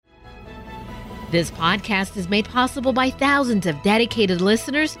This podcast is made possible by thousands of dedicated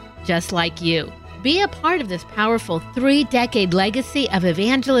listeners just like you. Be a part of this powerful 3-decade legacy of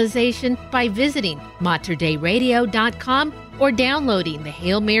evangelization by visiting materdeiradio.com or downloading the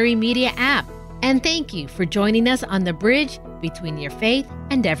Hail Mary Media app. And thank you for joining us on the bridge between your faith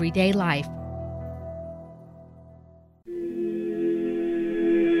and everyday life.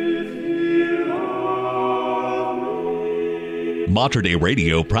 Mater Dei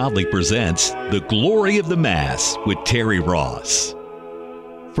Radio proudly presents The Glory of the Mass with Terry Ross.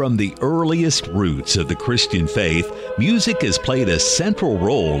 From the earliest roots of the Christian faith, music has played a central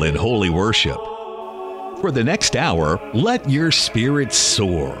role in holy worship. For the next hour, let your spirit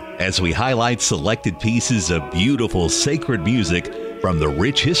soar as we highlight selected pieces of beautiful sacred music from the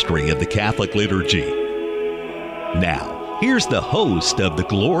rich history of the Catholic liturgy. Now, here's the host of The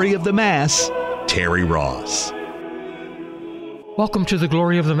Glory of the Mass, Terry Ross. Welcome to The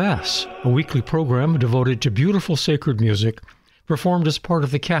Glory of the Mass, a weekly program devoted to beautiful sacred music performed as part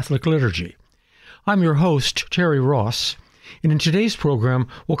of the Catholic liturgy. I'm your host, Terry Ross, and in today's program,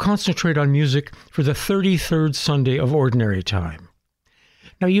 we'll concentrate on music for the 33rd Sunday of Ordinary Time.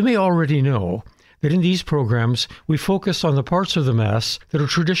 Now, you may already know that in these programs, we focus on the parts of the Mass that are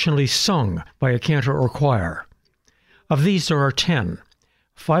traditionally sung by a cantor or choir. Of these, there are 10.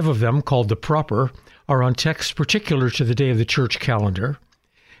 5 of them, called the proper, are on texts particular to the day of the church calendar,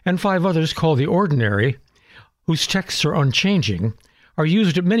 and 5 others, called the ordinary, whose texts are unchanging, are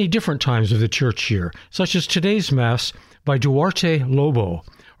used at many different times of the church year, such as today's Mass by Duarte Lobo,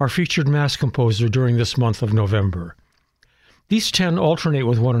 our featured Mass composer during this month of November. These 10 alternate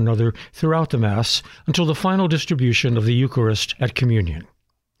with one another throughout the Mass until the final distribution of the Eucharist at Communion.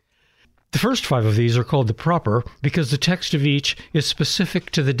 The first 5 of these are called the proper because the text of each is specific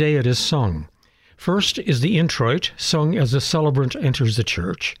to the day it is sung. First is the introit, sung as the celebrant enters the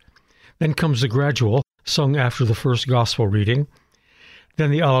church. Then comes the gradual, sung after the first gospel reading.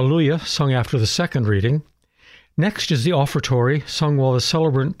 Then the Alleluia, sung after the second reading. Next is the offertory, sung while the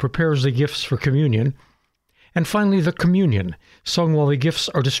celebrant prepares the gifts for communion. And finally, the communion, sung while the gifts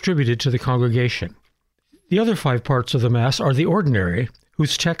are distributed to the congregation. The other 5 parts of the Mass are the ordinary,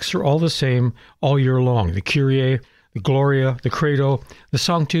 whose texts are all the same all year long: the Kyrie, the Gloria, the Credo, the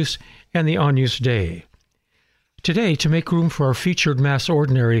Sanctus, and the Agnus Dei. Today, to make room for our featured Mass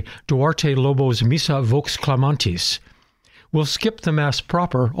ordinary, Duarte Lobo's Missa Vox Clamantis, we'll skip the Mass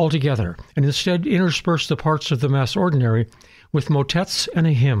proper altogether and instead intersperse the parts of the Mass ordinary with motets and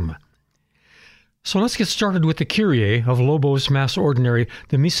a hymn. So let's get started with the Kyrie of Lobo's Mass ordinary,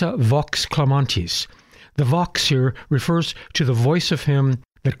 the Missa Vox Clamantis. The Vox here refers to the voice of him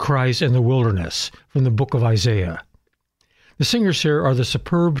that cries in the wilderness, from the book of Isaiah. The singers here are the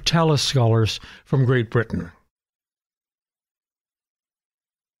superb Tallis scholars from Great Britain.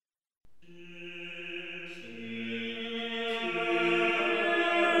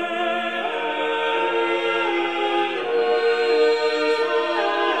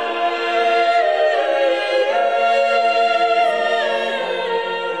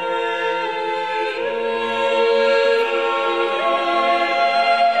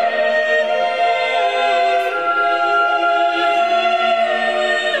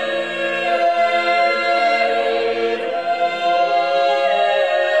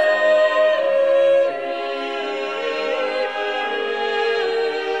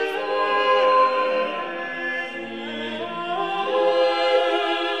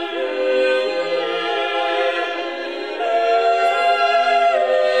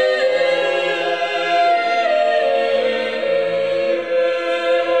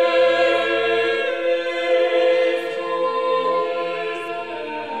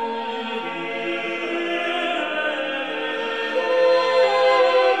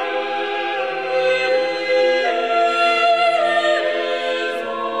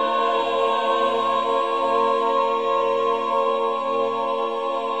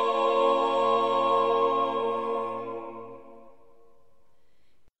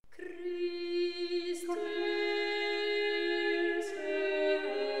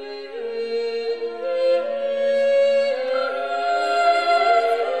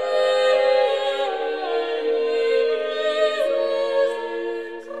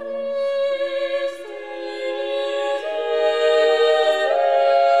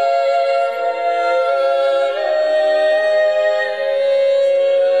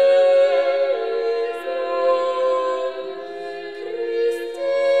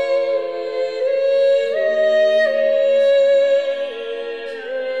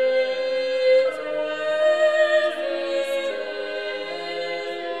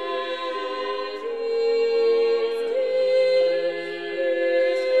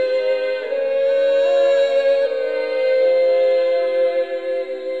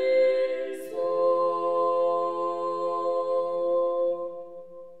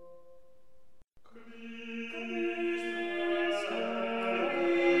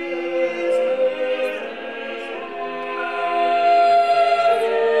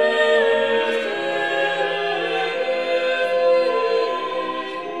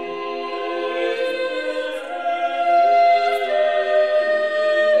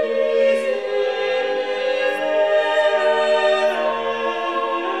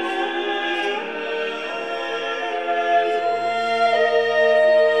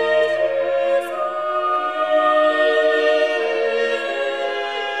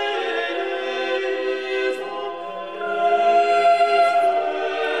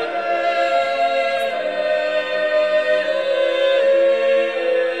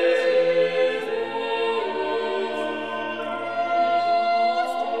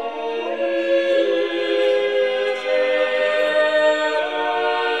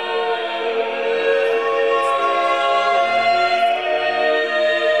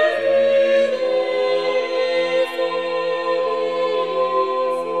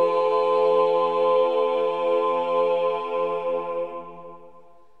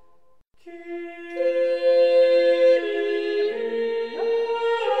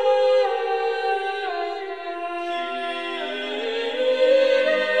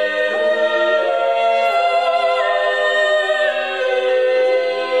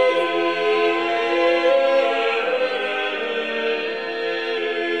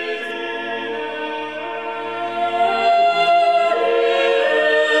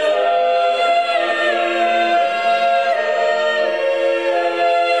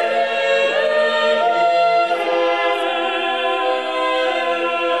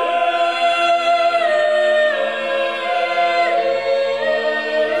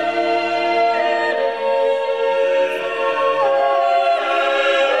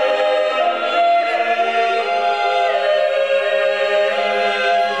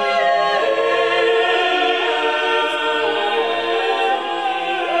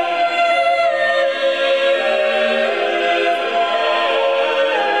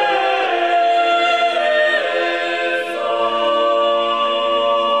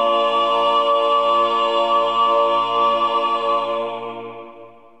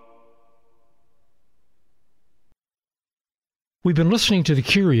 We've been listening to the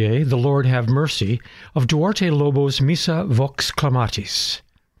Kyrie, the Lord Have Mercy, of Duarte Lobo's Missa Vox Clamatis.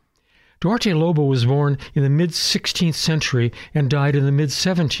 Duarte Lobo was born in the mid-16th century and died in the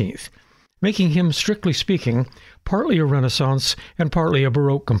mid-17th, making him, strictly speaking, partly a Renaissance and partly a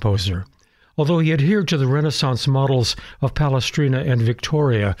Baroque composer, although he adhered to the Renaissance models of Palestrina and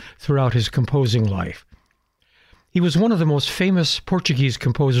Victoria throughout his composing life. He was one of the most famous Portuguese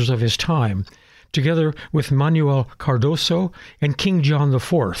composers of his time, together with Manuel Cardoso and King John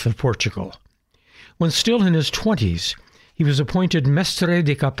IV of Portugal. When still in his 20s, he was appointed Mestre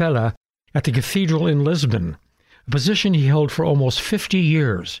de Capella at the cathedral in Lisbon, a position he held for almost 50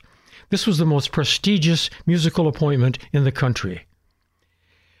 years. This was the most prestigious musical appointment in the country.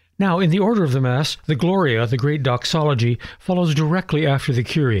 Now, in the order of the Mass, the Gloria, the great doxology, follows directly after the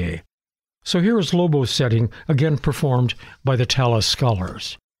Kyrie. So here is Lobo's setting, again performed by the Tallis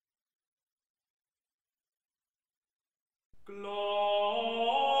scholars.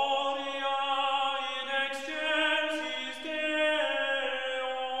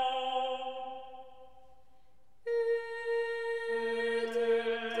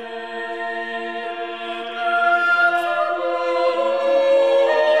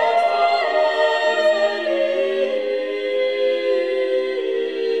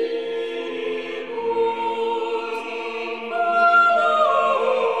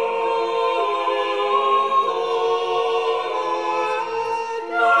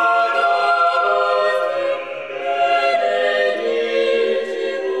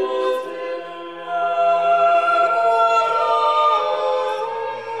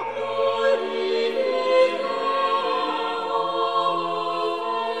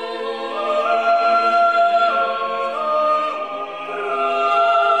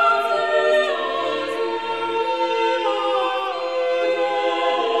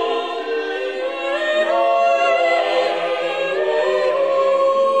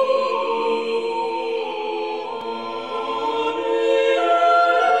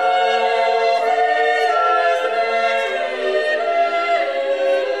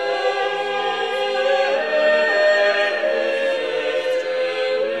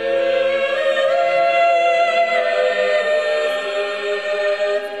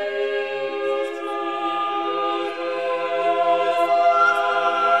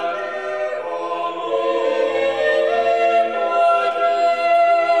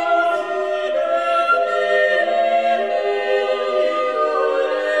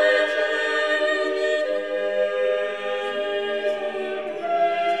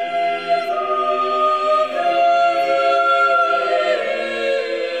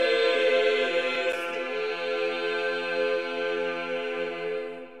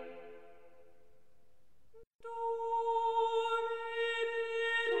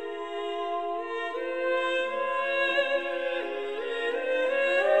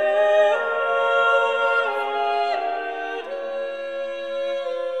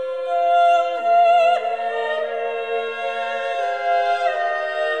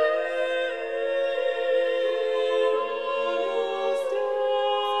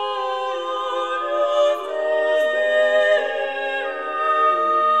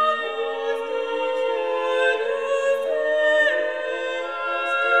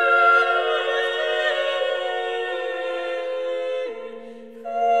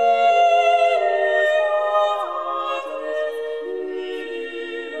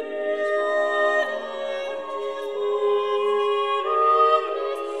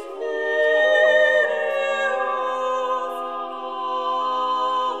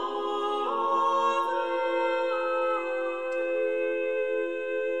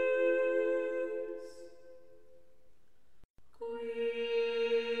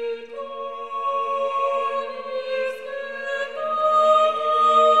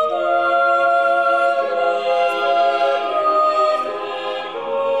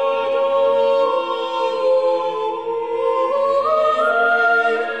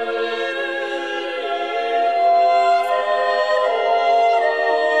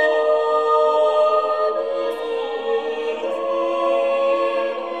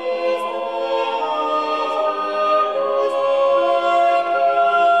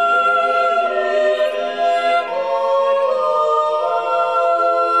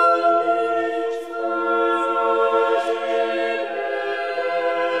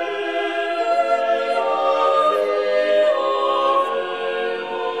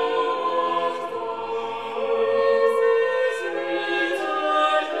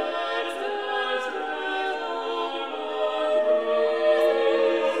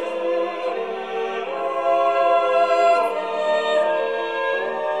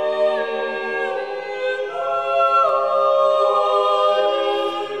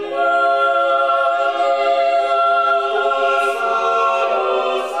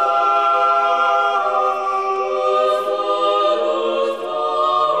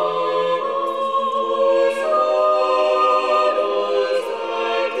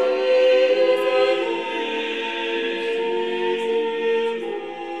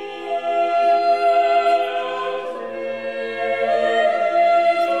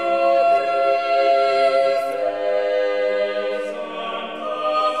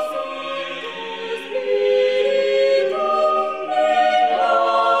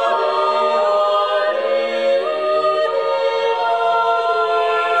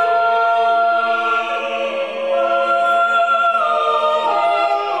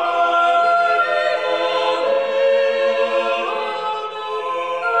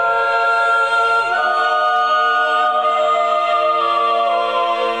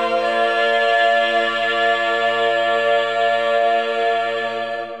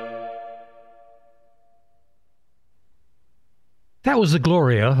 That was the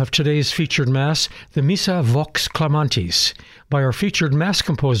Gloria of today's featured Mass, the Missa Vox Clamantis, by our featured Mass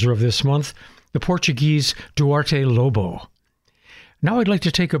composer of this month, the Portuguese Duarte Lobo. Now I'd like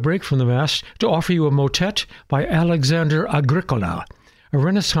to take a break from the Mass to offer you a motet by Alexander Agricola, a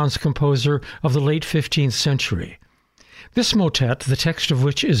Renaissance composer of the late 15th century. This motet, the text of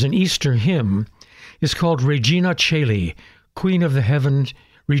which is an Easter hymn, is called Regina Caeli, Queen of the Heaven,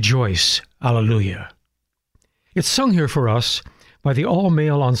 Rejoice, Alleluia. It's sung here for us by the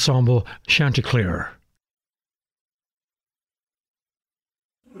all-male ensemble Chanticleer.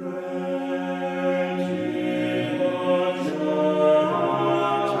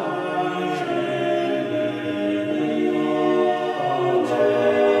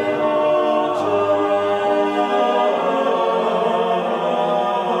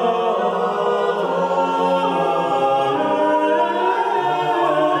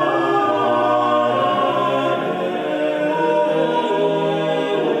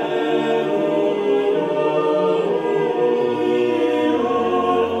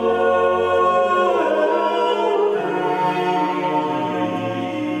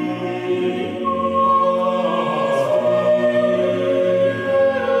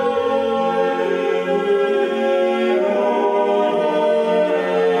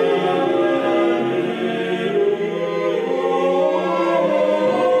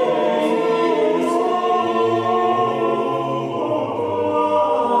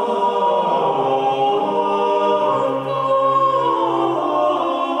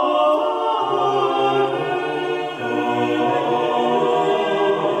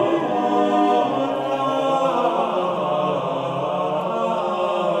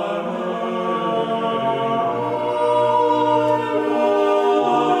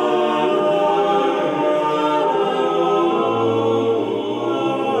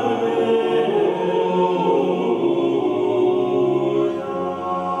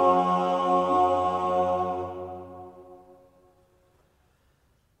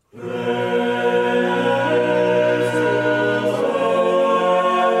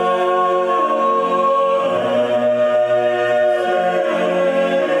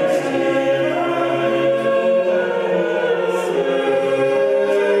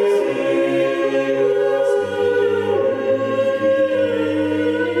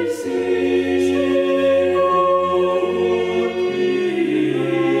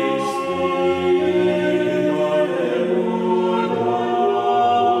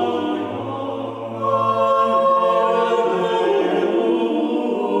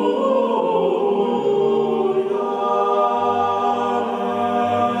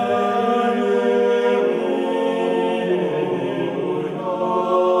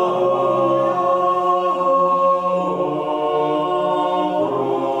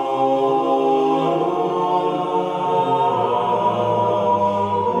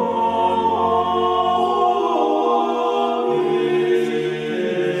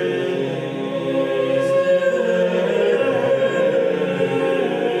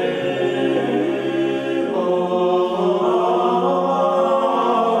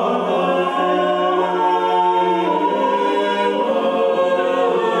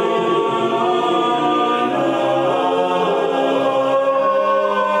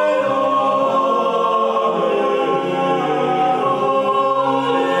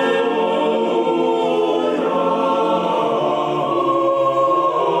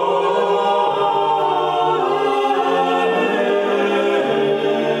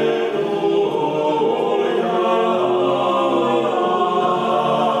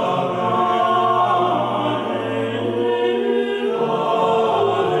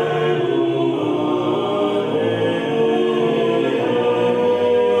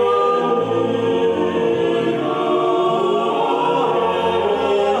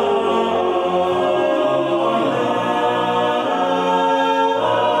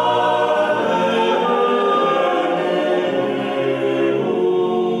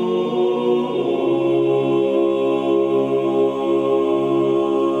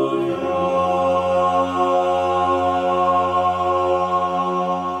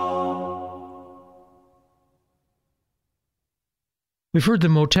 We've heard the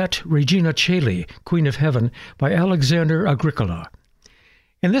motet Regina Caeli, Queen of Heaven, by Alexander Agricola.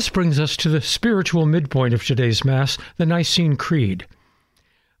 And this brings us to the spiritual midpoint of today's Mass, the Nicene Creed.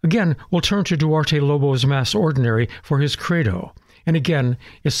 Again, we'll turn to Duarte Lobo's Mass Ordinary for his credo, and again,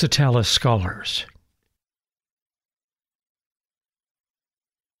 it's the Tallis Scholars.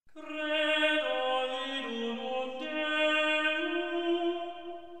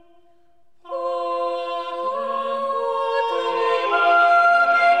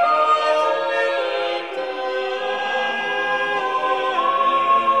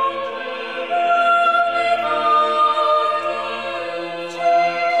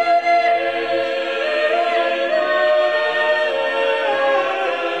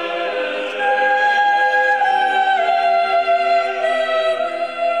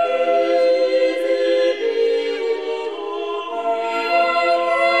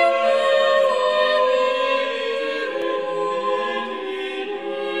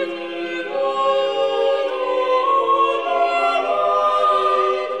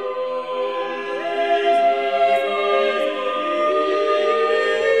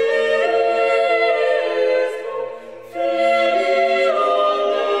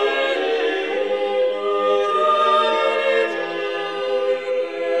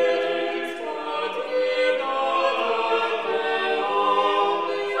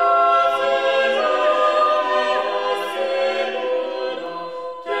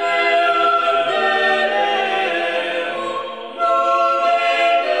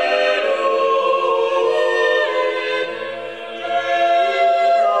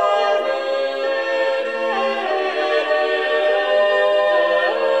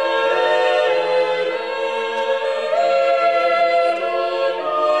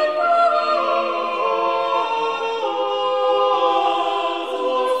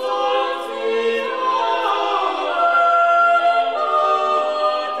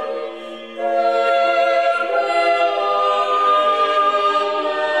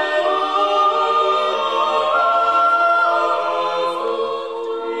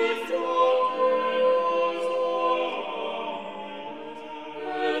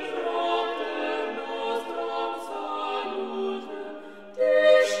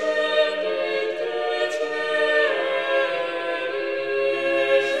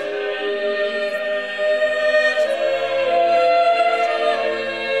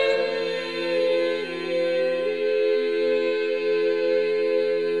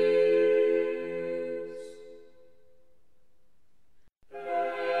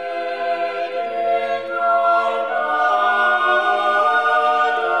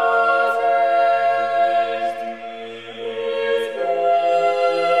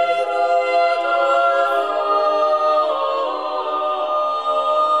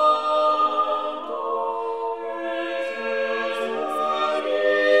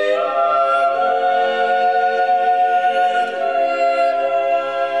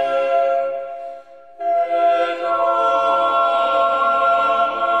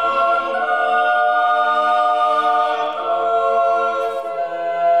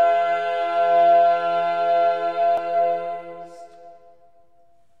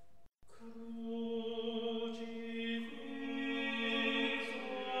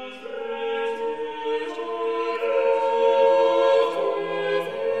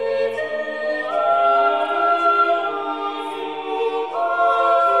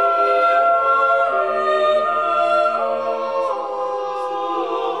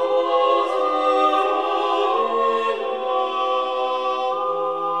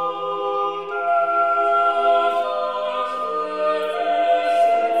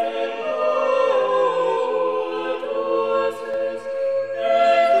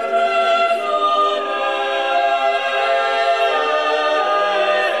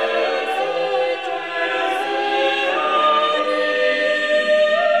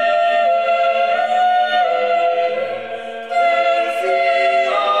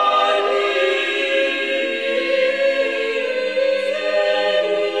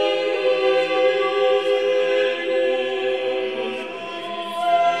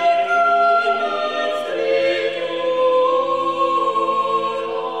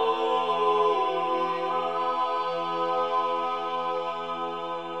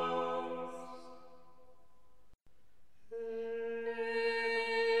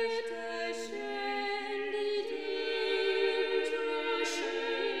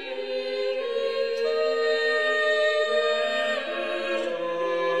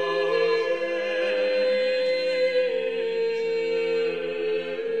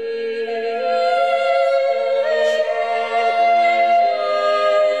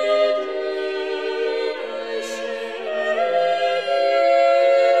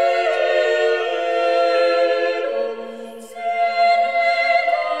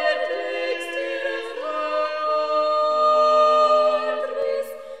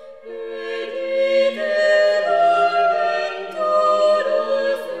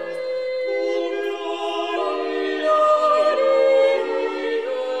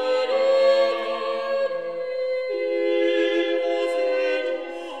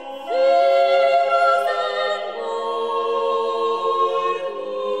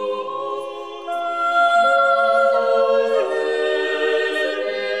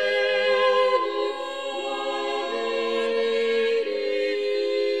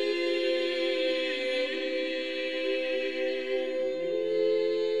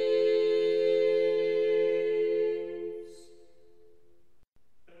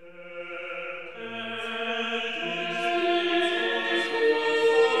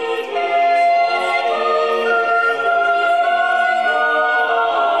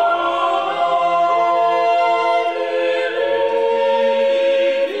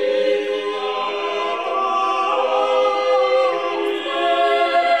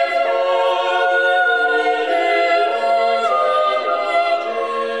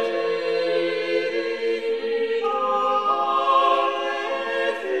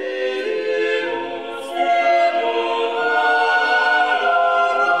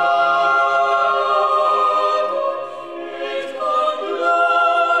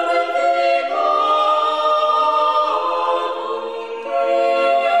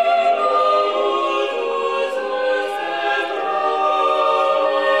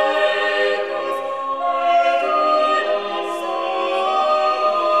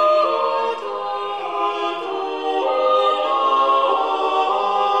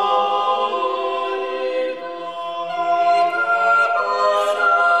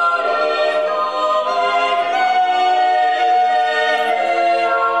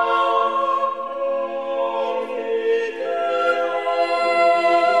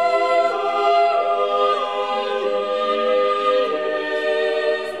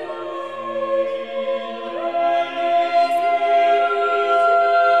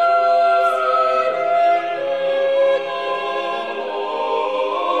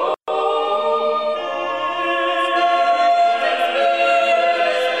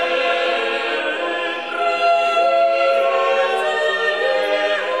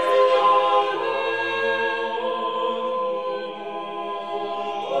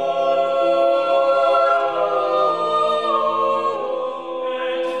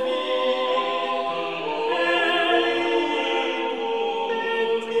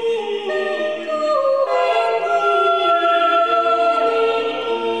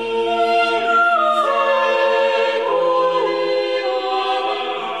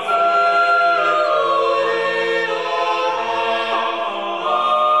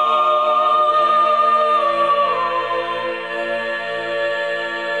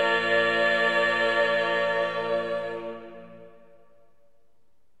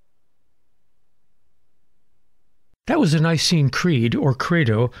 That was the Nicene Creed, or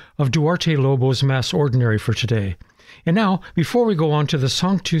Credo, of Duarte Lobo's Mass Ordinary for today. And now, before we go on to the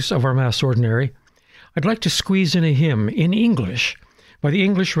Sanctus of our Mass Ordinary, I'd like to squeeze in a hymn in English by the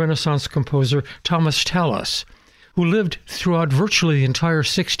English Renaissance composer Thomas Tallis, who lived throughout virtually the entire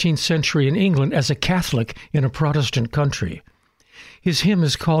 16th century in England as a Catholic in a Protestant country. His hymn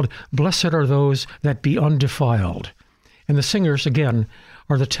is called "Blessed Are Those That Be Undefiled," and the singers, again,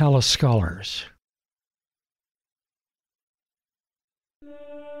 are the Tallis Scholars.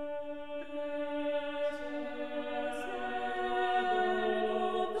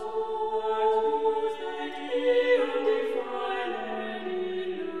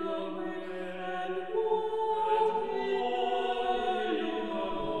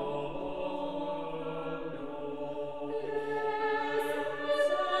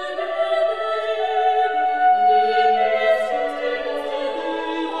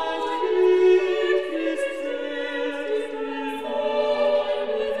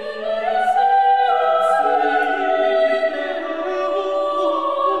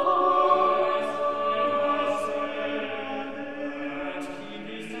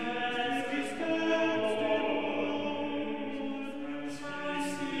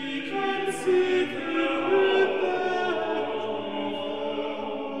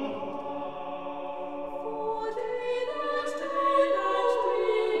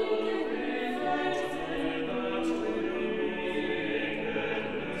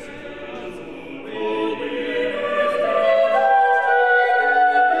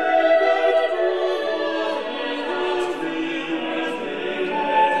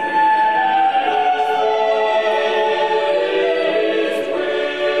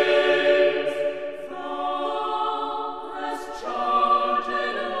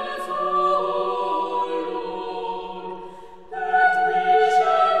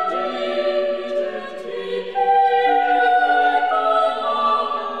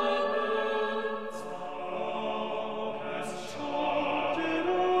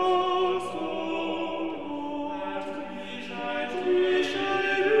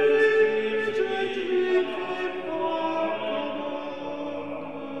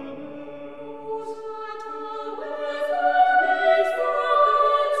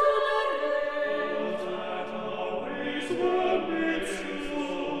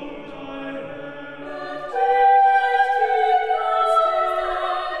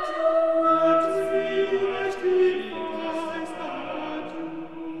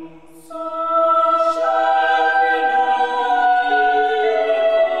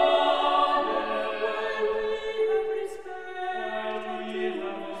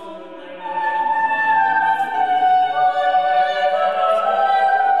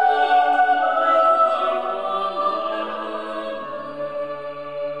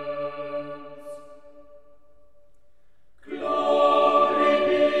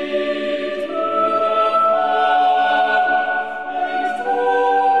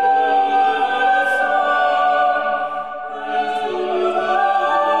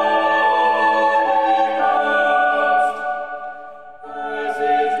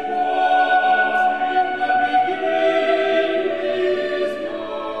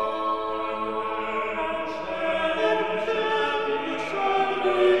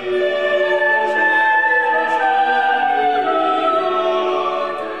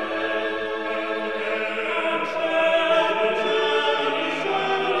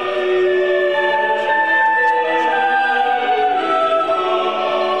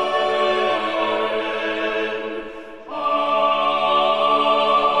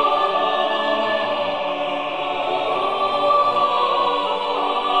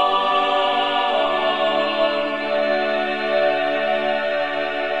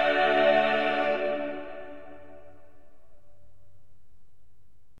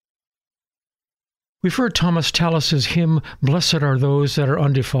 We've heard Thomas Tallis's hymn, "Blessed Are Those That Are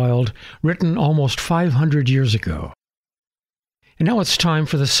Undefiled," written almost 500 years ago. And now it's time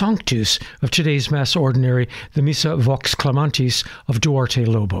for the Sanctus of today's Mass Ordinary, the Missa Vox Clamantis of Duarte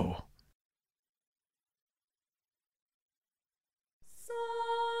Lobo.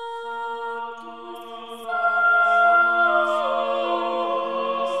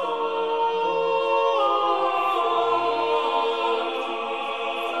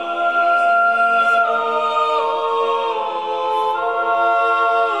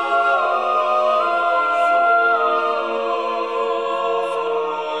 Oh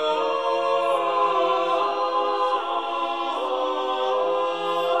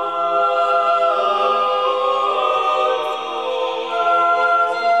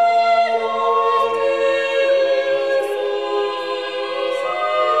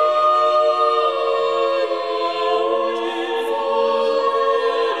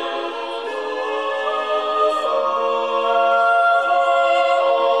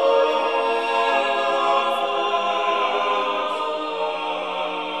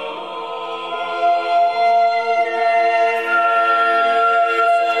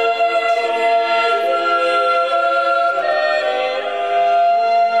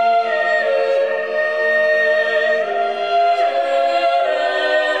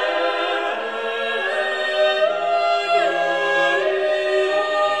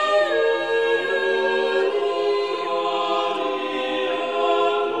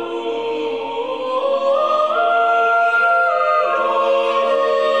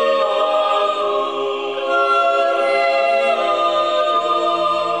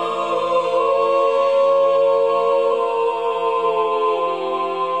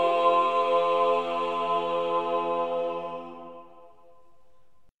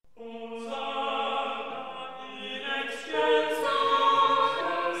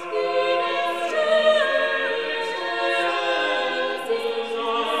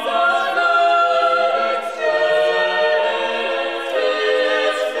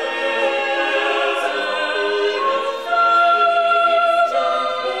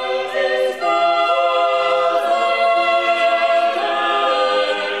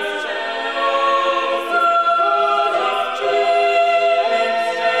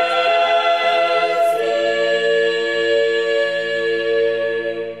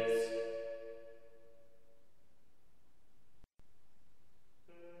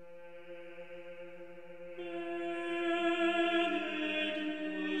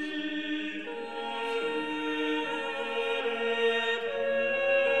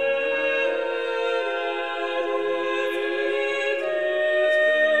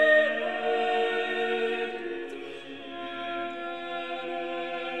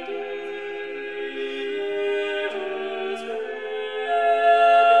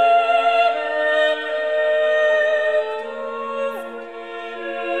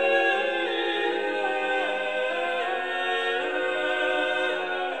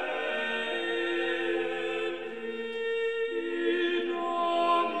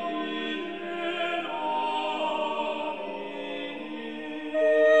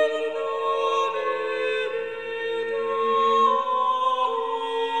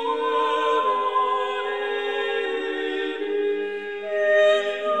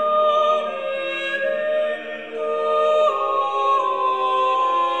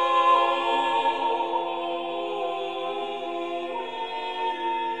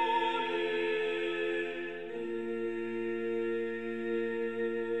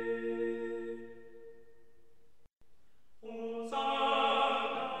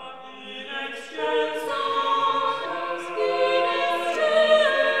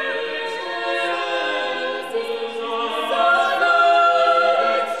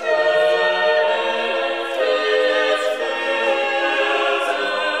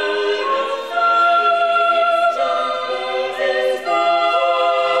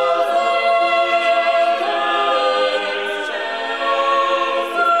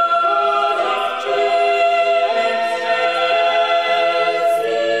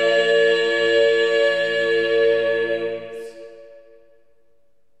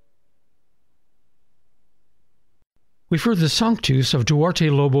We've heard the Sanctus of Duarte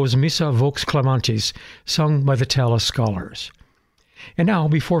Lobo's Missa Vox Clamantis, sung by the Tallis scholars. And now,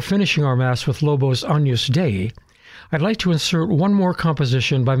 before finishing our Mass with Lobo's Agnus Dei, I'd like to insert one more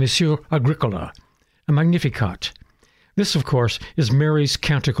composition by Monsieur Agricola, a Magnificat. This, of course, is Mary's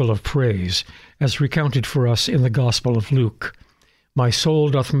Canticle of Praise, as recounted for us in the Gospel of Luke. My soul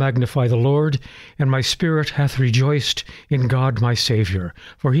doth magnify the Lord, and my spirit hath rejoiced in God my Saviour,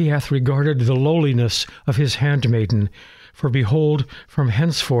 for he hath regarded the lowliness of his handmaiden. For behold, from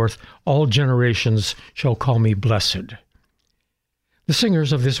henceforth all generations shall call me blessed. The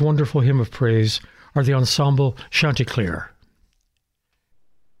singers of this wonderful hymn of praise are the ensemble Chanticleer.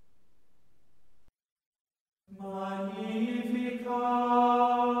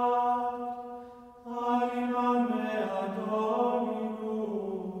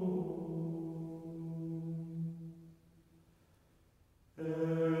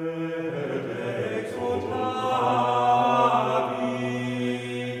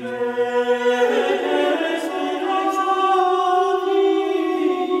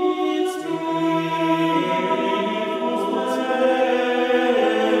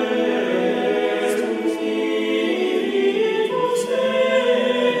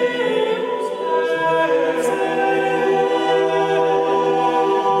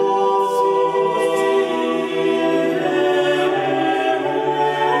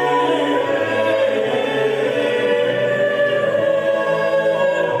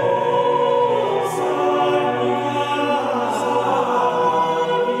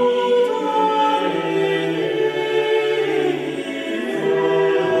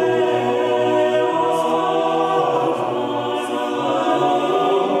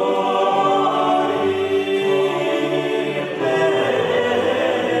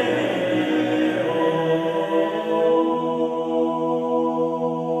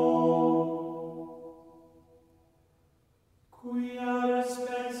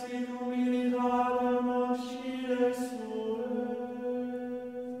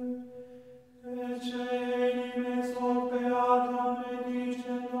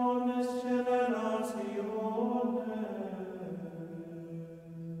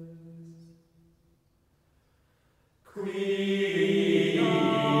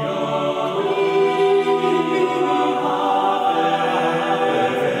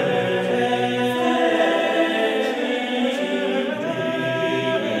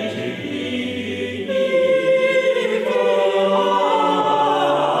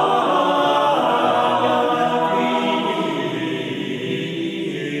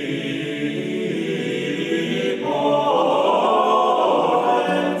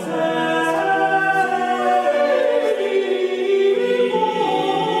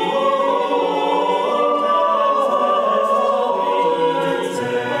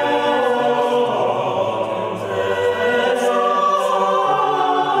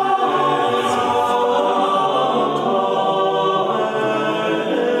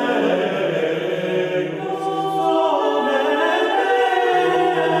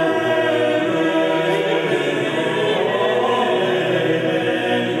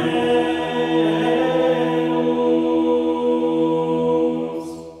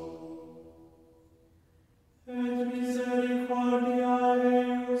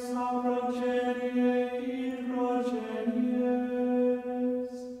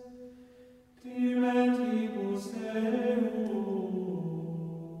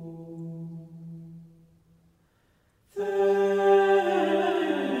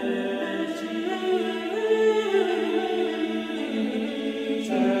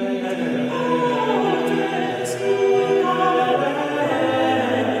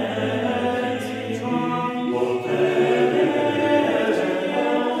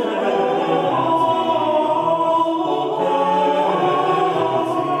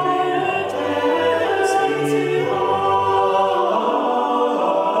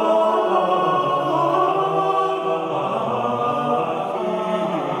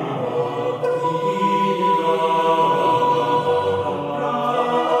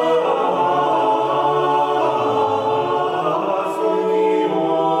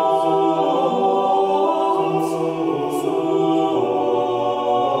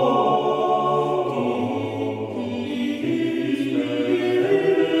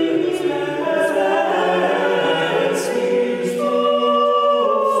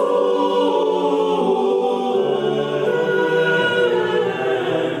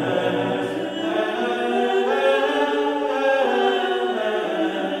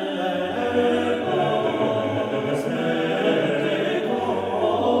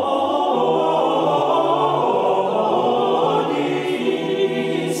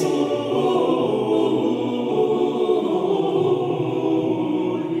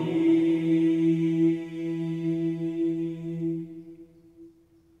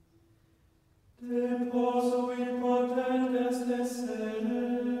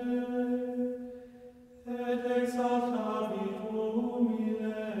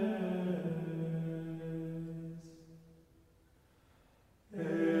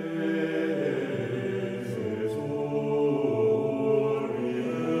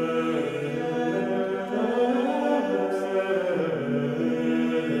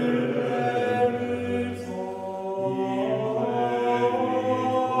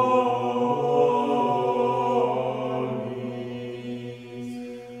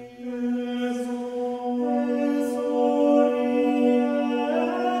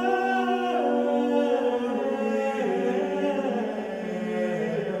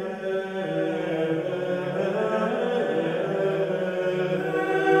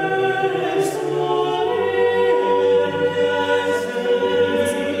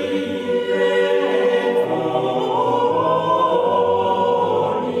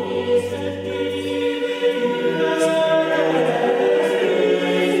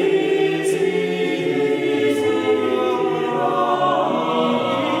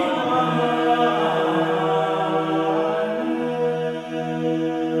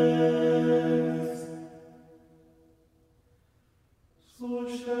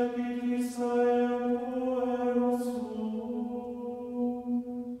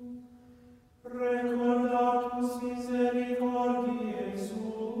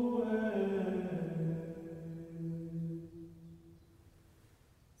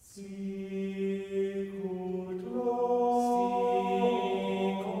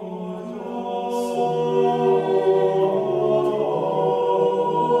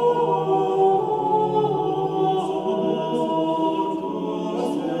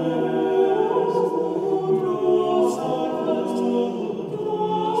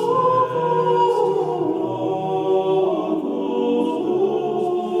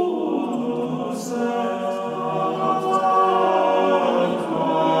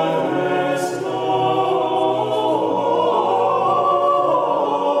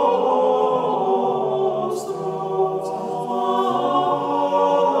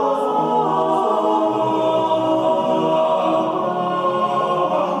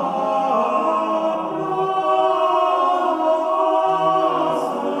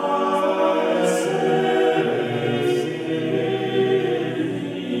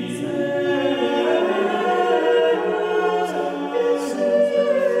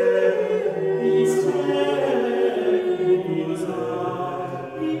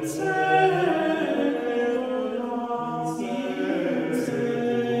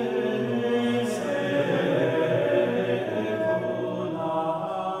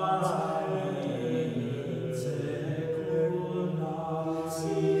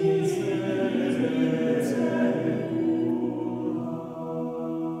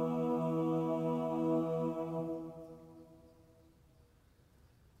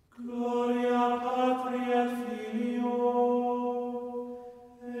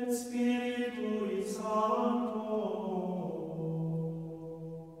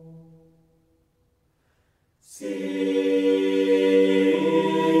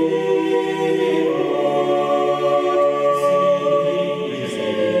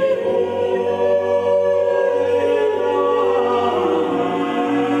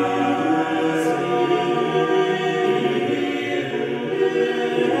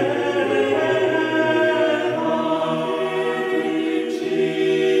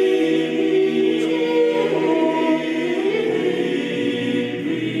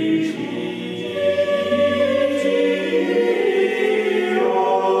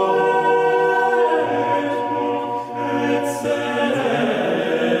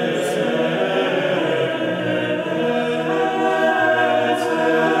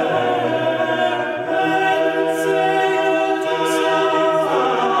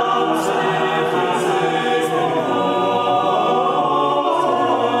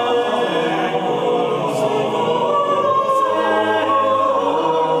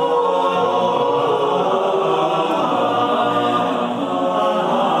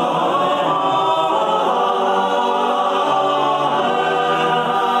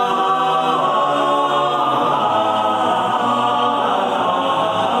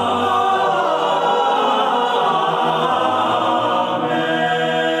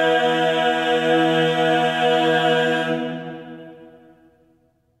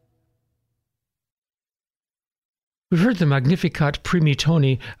 We heard the Magnificat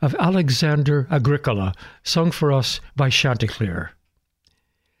Primitoni of Alexander Agricola, sung for us by Chanticleer.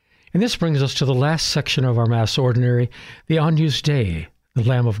 And this brings us to the last section of our Mass Ordinary, the Agnus Dei, the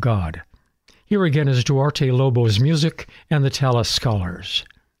Lamb of God. Here again is Duarte Lobo's music and the Tallis Scholars.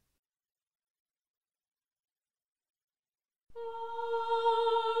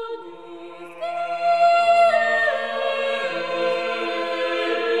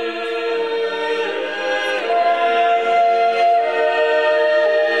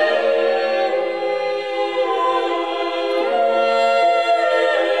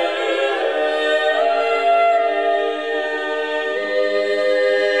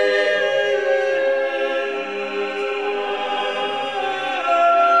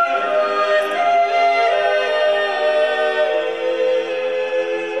 Amen.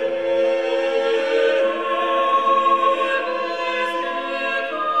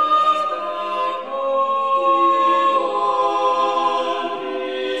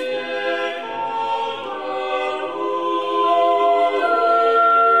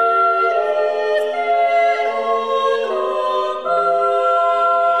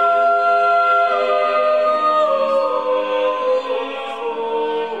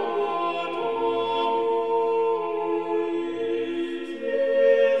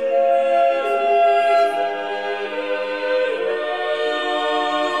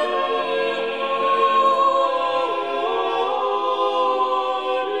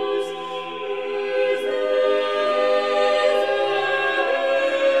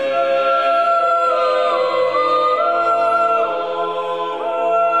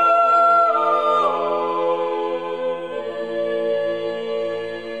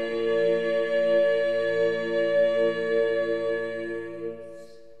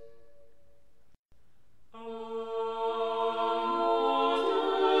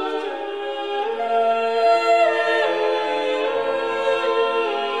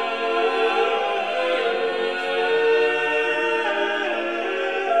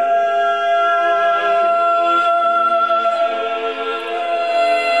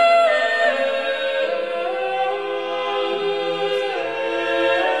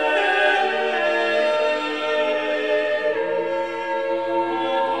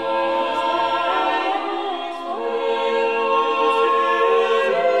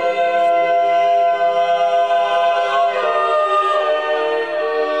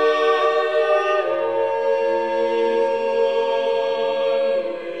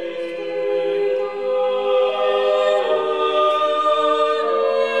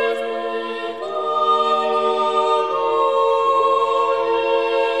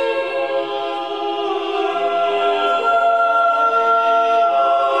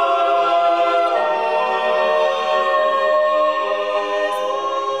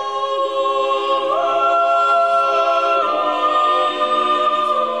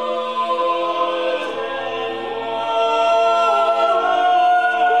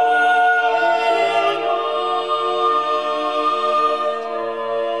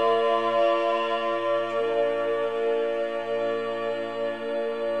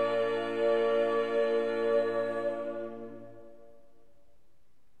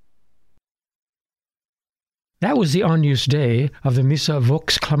 That was the Agnus Dei of the Missa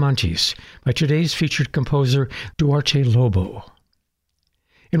Vox Clamantis by today's featured composer Duarte Lobo.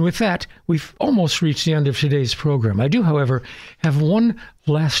 And with that, we've almost reached the end of today's program. I do, however, have one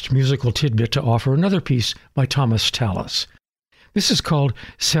last musical tidbit to offer, another piece by Thomas Tallis. This is called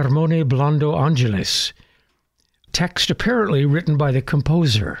Sermone Blando Angelis, text apparently written by the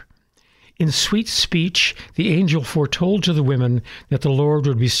composer. In sweet speech, the angel foretold to the women that the Lord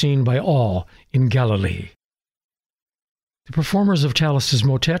would be seen by all in Galilee. The performers of Tallis's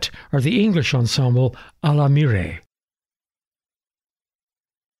motet are the English ensemble Alla Mire.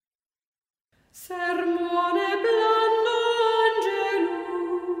 Sermone blando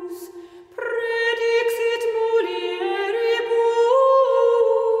angelus, predixit mulieribus,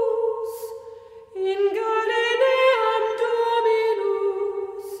 in Galileam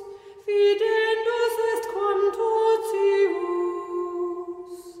Dominus, fidendus est quam totius.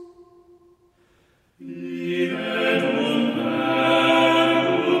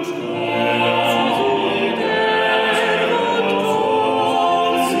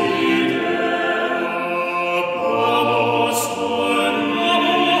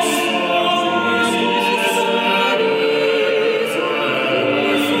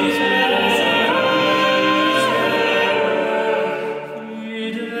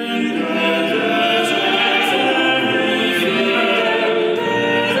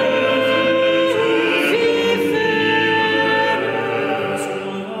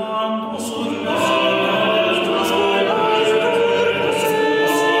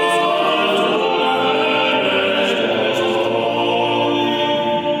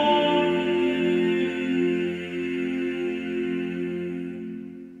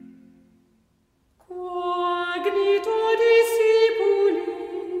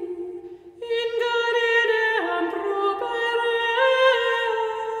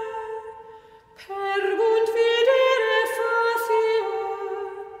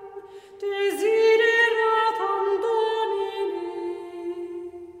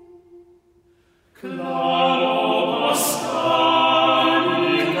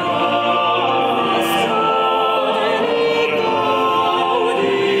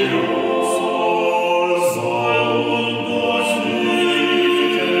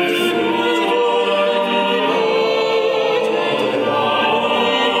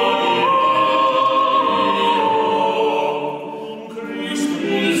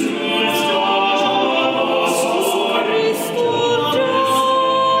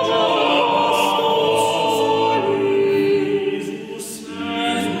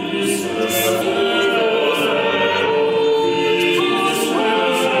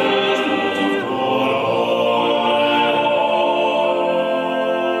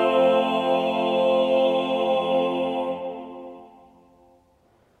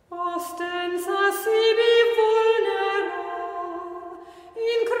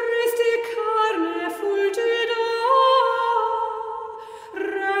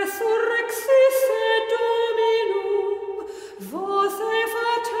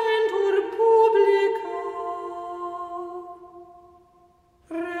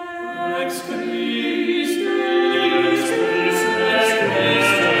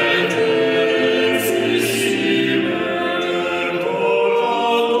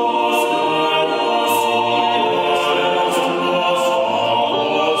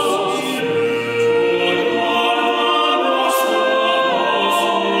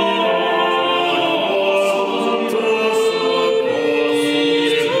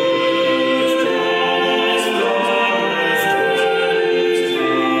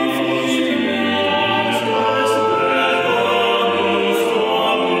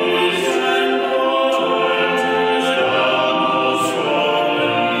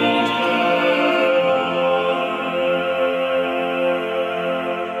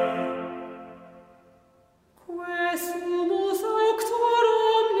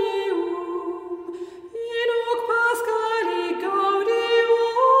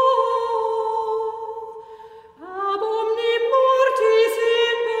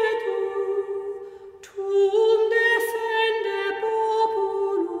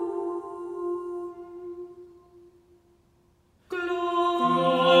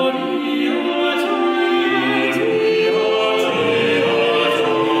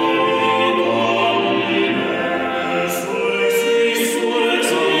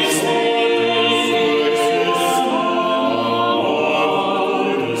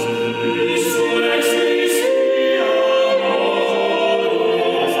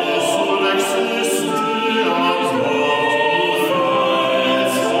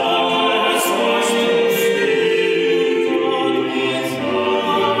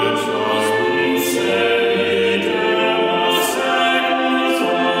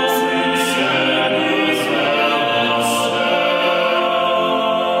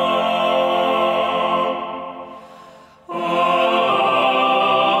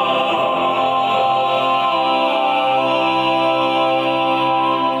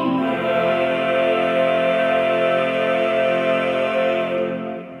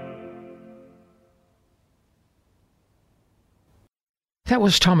 That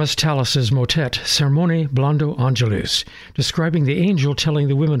was Thomas Tallis's motet, Sermone Blando Angelus, describing the angel telling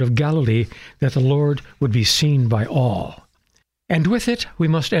the women of Galilee that the Lord would be seen by all. And with it, we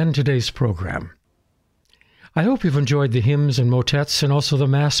must end today's program. I hope you've enjoyed the hymns and motets and also the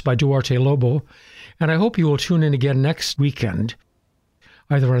Mass by Duarte Lobo, and I hope you will tune in again next weekend,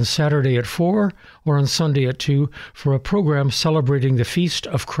 either on Saturday at 4 or on Sunday at 2, for a program celebrating the Feast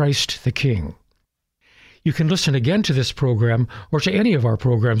of Christ the King. You can listen again to this program or to any of our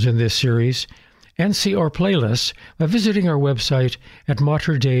programs in this series and see our playlists by visiting our website at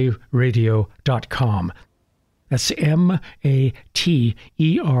materdeiradio.com. That's MATERDEI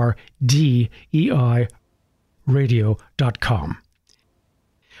radio.com.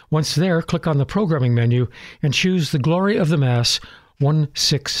 Once there, click on the programming menu and choose The Glory of the Mass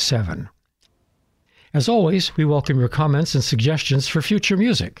 167. As always, we welcome your comments and suggestions for future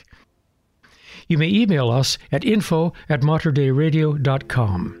music. You may email us at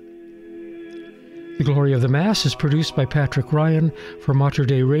info@materdeiradio.com. The Glory of the Mass is produced by Patrick Ryan for Mater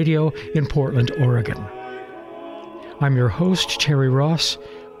Dei Radio in Portland, Oregon. I'm your host, Terry Ross,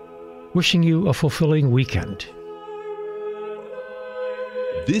 wishing you a fulfilling weekend.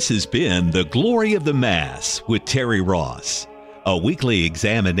 This has been The Glory of the Mass with Terry Ross, a weekly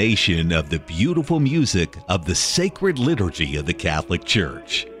examination of the beautiful music of the sacred liturgy of the Catholic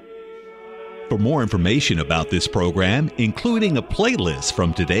Church. For more information about this program, including a playlist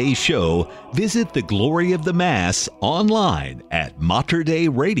from today's show, visit The Glory of the Mass online at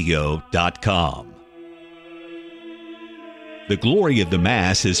materdeiradio.com. The Glory of the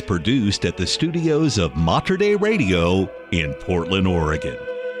Mass is produced at the studios of Mater Dei Radio in Portland, Oregon.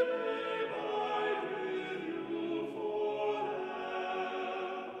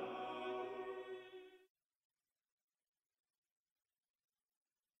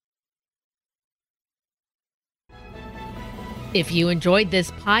 If you enjoyed this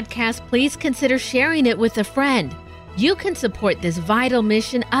podcast, please consider sharing it with a friend. You can support this vital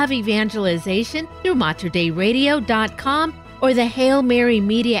mission of evangelization through materdeiradio.com or the Hail Mary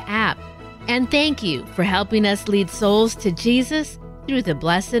Media app. And thank you for helping us lead souls to Jesus through the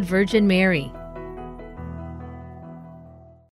Blessed Virgin Mary.